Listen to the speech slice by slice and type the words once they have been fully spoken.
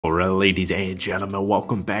Alright, ladies and gentlemen,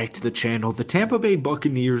 welcome back to the channel. The Tampa Bay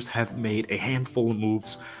Buccaneers have made a handful of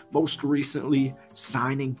moves, most recently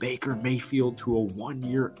signing Baker Mayfield to a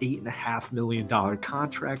one-year, $8.5 million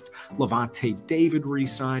contract. Levante David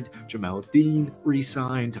re-signed, Jamel Dean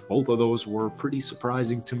re-signed. Both of those were pretty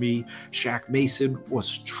surprising to me. Shaq Mason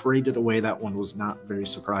was traded away. That one was not very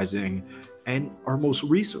surprising. And our most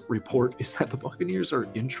recent report is that the Buccaneers are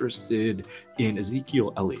interested in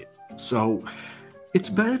Ezekiel Elliott. So it's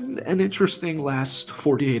been an interesting last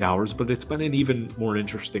 48 hours, but it's been an even more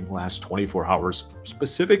interesting last 24 hours,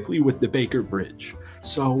 specifically with the Baker Bridge.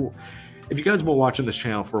 So if you guys have been watching this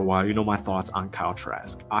channel for a while, you know my thoughts on Kyle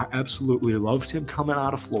Trask. I absolutely loved him coming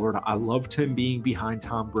out of Florida. I loved him being behind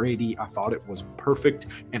Tom Brady. I thought it was perfect,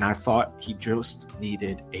 and I thought he just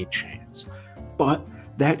needed a chance. But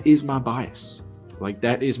that is my bias.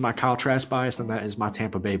 That is my Kyle Trask bias, and that is my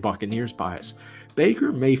Tampa Bay Buccaneers bias.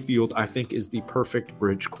 Baker Mayfield, I think, is the perfect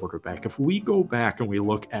bridge quarterback. If we go back and we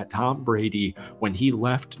look at Tom Brady when he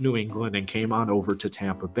left New England and came on over to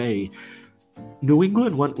Tampa Bay, New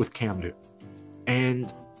England went with Cam Newton.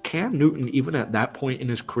 And Cam Newton, even at that point in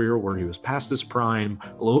his career where he was past his prime,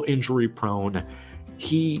 a little injury prone,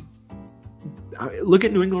 look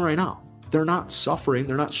at New England right now. They're not suffering.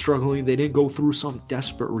 They're not struggling. They didn't go through some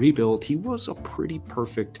desperate rebuild. He was a pretty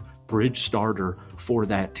perfect bridge starter for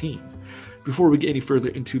that team. Before we get any further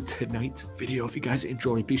into tonight's video, if you guys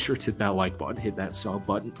enjoy, be sure to hit that like button, hit that sub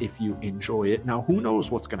button if you enjoy it. Now, who knows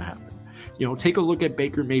what's going to happen? Take a look at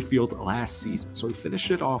Baker Mayfield last season. So he finished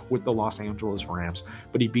it off with the Los Angeles Rams,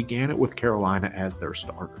 but he began it with Carolina as their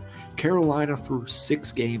starter. Carolina, through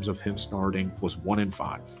 6 games of him starting, was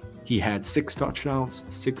 1-5. He had 6 touchdowns,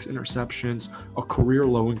 6 interceptions, a career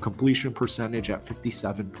low in completion percentage at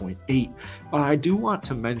 57.8. But I do want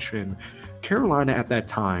to mention Carolina at that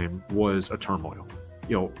time was a turmoil.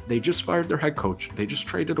 They just fired their head coach. They just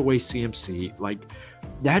traded away CMC.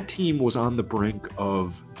 That team was on the brink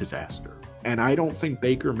of disaster. And I don't think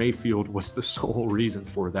Baker Mayfield was the sole reason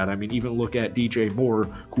for that. I mean, even look at DJ Moore,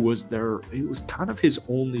 who was there. It was kind of his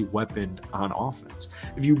only weapon on offense.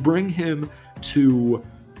 If you bring him to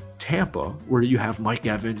Tampa, where you have Mike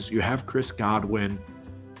Evans, you have Chris Godwin,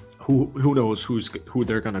 who knows who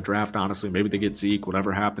they're going to draft, honestly. Maybe they get Zeke,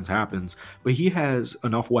 whatever happens, happens. But he has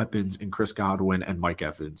enough weapons in Chris Godwin and Mike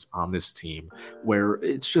Evans on this team where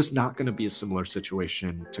it's just not going to be a similar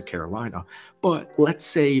situation to Carolina. But let's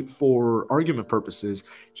say, for argument purposes,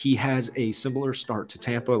 he has a similar start to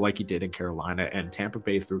Tampa like he did in Carolina, and Tampa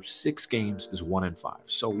Bay through 6 games is 1-5.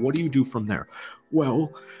 So what do you do from there?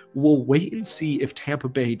 Well, we'll wait and see if Tampa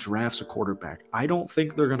Bay drafts a quarterback. I don't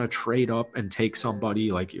think they're going to trade up and take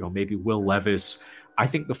somebody like, maybe Will Levis. I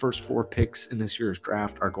think the first 4 picks in this year's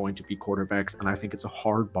draft are going to be quarterbacks, and I think it's a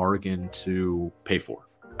hard bargain to pay for.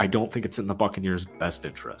 I don't think it's in the Buccaneers' best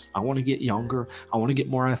interest. I want to get younger. I want to get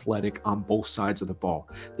more athletic on both sides of the ball.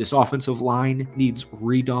 This offensive line needs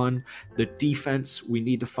redone. The defense, we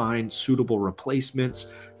need to find suitable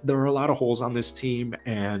replacements. There are a lot of holes on this team,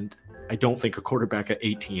 and I don't think a quarterback at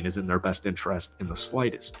 18 is in their best interest in the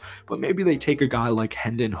slightest. But maybe they take a guy like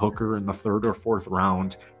Hendon Hooker in the 3rd or 4th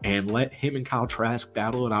round and let him and Kyle Trask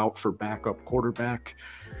battle it out for backup quarterback.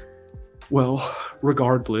 Well,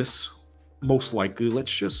 regardless, most likely,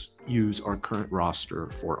 let's just use our current roster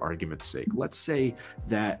for argument's sake. Let's say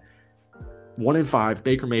that 1-5,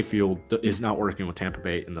 Baker Mayfield is not working with Tampa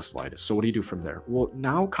Bay in the slightest. So what do you do from there? Well,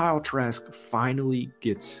 now Kyle Trask finally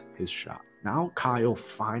gets his shot. Now Kyle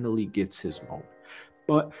finally gets his moment.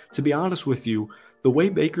 But to be honest with you, the way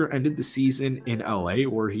Baker ended the season in LA,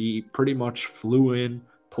 where he pretty much flew in,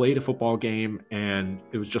 played a football game, and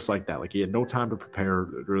it was just like that. He had no time to prepare.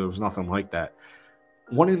 There was nothing like that.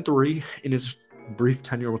 1-3 in his brief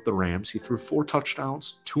tenure with the Rams. He threw 4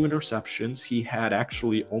 touchdowns, 2 interceptions. He had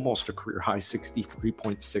actually almost a career high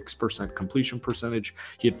 63.6% completion percentage.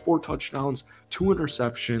 He had 4 touchdowns, 2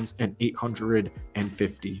 interceptions, and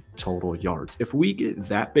 850 total yards. If we get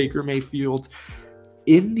that Baker Mayfield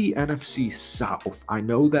in the NFC South, I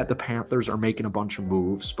know that the Panthers are making a bunch of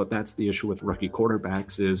moves, but that's the issue with rookie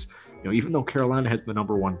quarterbacks is, even though Carolina has the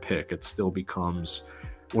 #1 pick, it still becomes,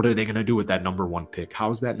 what are they going to do with that #1 pick?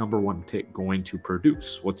 How's that #1 pick going to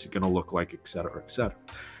produce? What's it going to look like, et cetera, et cetera?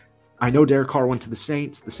 I know Derek Carr went to the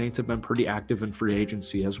Saints. The Saints have been pretty active in free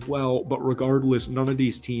agency as well, but regardless, none of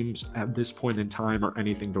these teams at this point in time are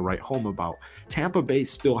anything to write home about. Tampa Bay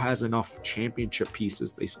still has enough championship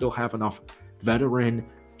pieces. They still have enough veteran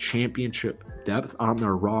championship depth on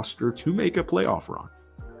their roster to make a playoff run.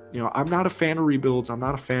 I'm not a fan of rebuilds. I'm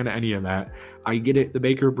not a fan of any of that. I get it. The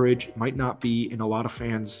Baker Bridge might not be in a lot of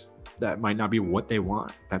fans' That might not be what they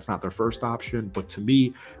want. That's not their first option. But to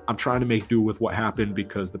me, I'm trying to make do with what happened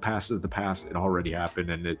because the past is the past. It already happened,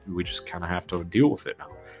 and we just kind of have to deal with it now.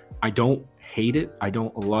 I don't hate it. I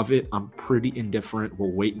don't love it. I'm pretty indifferent.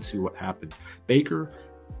 We'll wait and see what happens. Baker,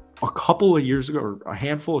 a couple of years ago, or a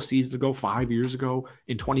handful of seasons ago, 5 years ago,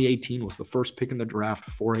 in 2018, was the first pick in the draft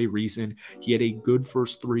for a reason. He had a good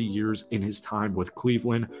first 3 years in his time with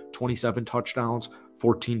Cleveland, 27 touchdowns,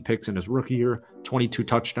 14 picks in his rookie year, 22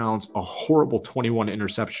 touchdowns, a horrible 21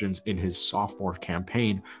 interceptions in his sophomore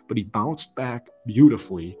campaign, but he bounced back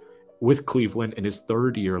beautifully with Cleveland in his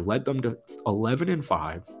third year, led them to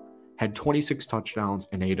 11-5, had 26 touchdowns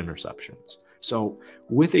and 8 interceptions. So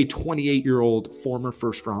with a 28-year-old former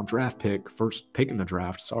first pick in the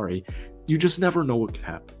draft, you just never know what could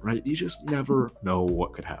happen, right? You just never know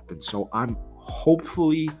what could happen. So I'm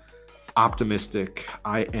hopefully optimistic.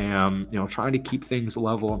 I am, trying to keep things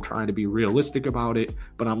level. I'm trying to be realistic about it,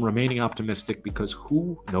 but I'm remaining optimistic because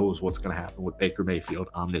who knows what's going to happen with Baker Mayfield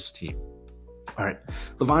on this team. All right,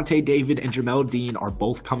 Lavonte David and Jamel Dean are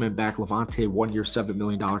both coming back. Lavonte, 1 year, $7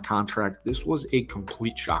 million contract. This was a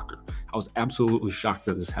complete shocker. I was absolutely shocked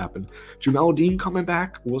that this happened. Jamel Dean coming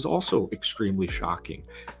back was also extremely shocking.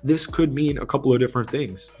 This could mean a couple of different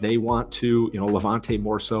things. They want to, Lavonte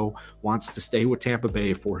more so wants to stay with Tampa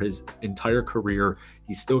Bay for his entire career.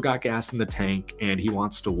 He's still got gas in the tank, and he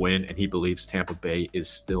wants to win, and he believes Tampa Bay is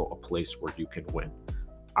still a place where you can win.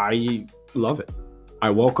 I love it. I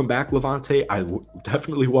welcome back Lavonte. I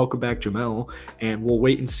definitely welcome back Jamel, and we'll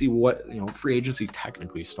wait and see what, free agency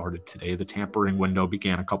technically started today. The tampering window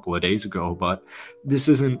began a couple of days ago, but this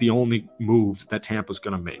isn't the only moves that Tampa's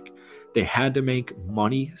going to make. They had to make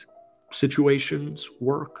money situations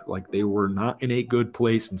work. Like, they were not in a good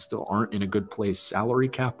place and still aren't in a good place salary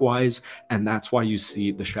cap wise, and that's why you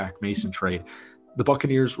see the Shaq Mason trade. The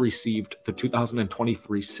Buccaneers received the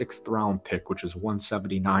 2023 sixth round pick, which is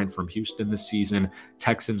 179 from Houston this season.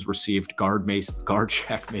 Texans received guard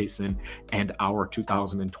Shaq Mason, and our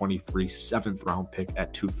 2023 seventh round pick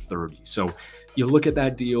at 230. So you look at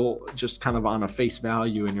that deal just kind of on a face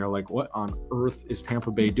value, and you're like, what on earth is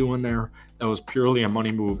Tampa Bay doing there? That was purely a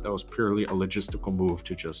money move. That was purely a logistical move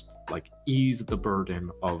to just ease the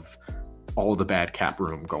burden of all the bad cap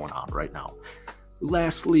room going on right now.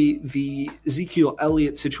 Lastly, the Ezekiel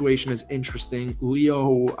Elliott situation is interesting.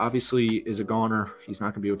 Leo obviously is a goner. He's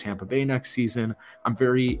not going to be with Tampa Bay next season. I'm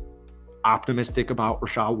very optimistic about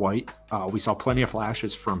Rachaad White. We saw plenty of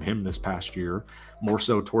flashes from him this past year, more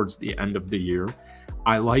so towards the end of the year.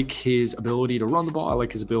 I like his ability to run the ball. I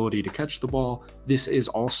like his ability to catch the ball. This is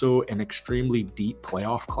also an extremely deep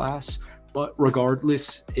playoff class. But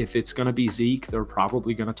regardless, if it's going to be Zeke, they're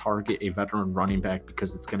probably going to target a veteran running back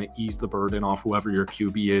because it's going to ease the burden off whoever your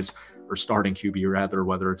QB is, or starting QB rather,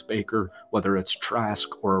 whether it's Baker, whether it's Trask,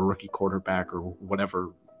 or a rookie quarterback, or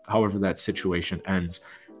whatever, however that situation ends.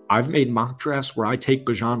 I've made mock drafts where I take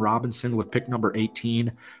Bijan Robinson with pick number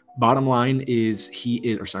 18. Bottom line is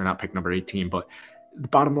not pick number 18, but the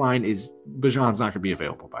bottom line is Bijan's not going to be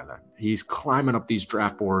available by then. He's climbing up these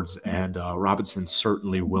draft boards, and Robinson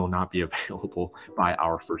certainly will not be available by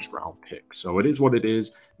our first round pick. So it is what it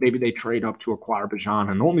is. Maybe they trade up to acquire Bijan.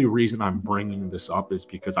 And the only reason I'm bringing this up is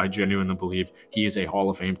because I genuinely believe he is a Hall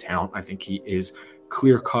of Fame talent. I think he is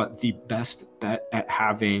clear-cut the best bet at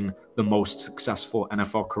having the most successful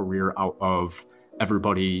NFL career out of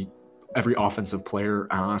everybody, every offensive player,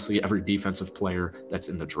 and honestly, every defensive player that's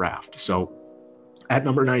in the draft. So at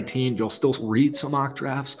number 19, you'll still read some mock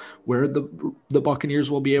drafts where the Buccaneers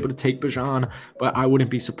will be able to take Bijan, but I wouldn't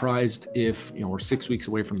be surprised if, we're 6 weeks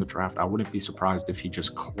away from the draft. I wouldn't be surprised if he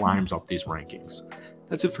just climbs up these rankings.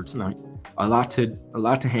 That's it for tonight. A lot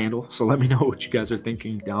to handle. So let me know what you guys are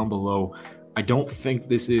thinking down below. I don't think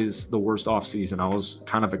this is the worst offseason. I was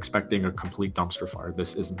kind of expecting a complete dumpster fire.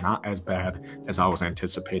 This is not as bad as I was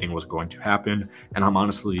anticipating was going to happen, and I'm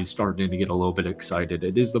honestly starting to get a little bit excited.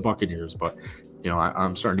 It is the Buccaneers, but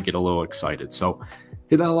I'm starting to get a little excited. So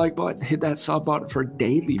hit that like button, hit that sub button for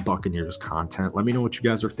daily Buccaneers content. Let me know what you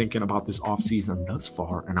guys are thinking about this offseason thus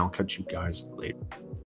far, and I'll catch you guys later.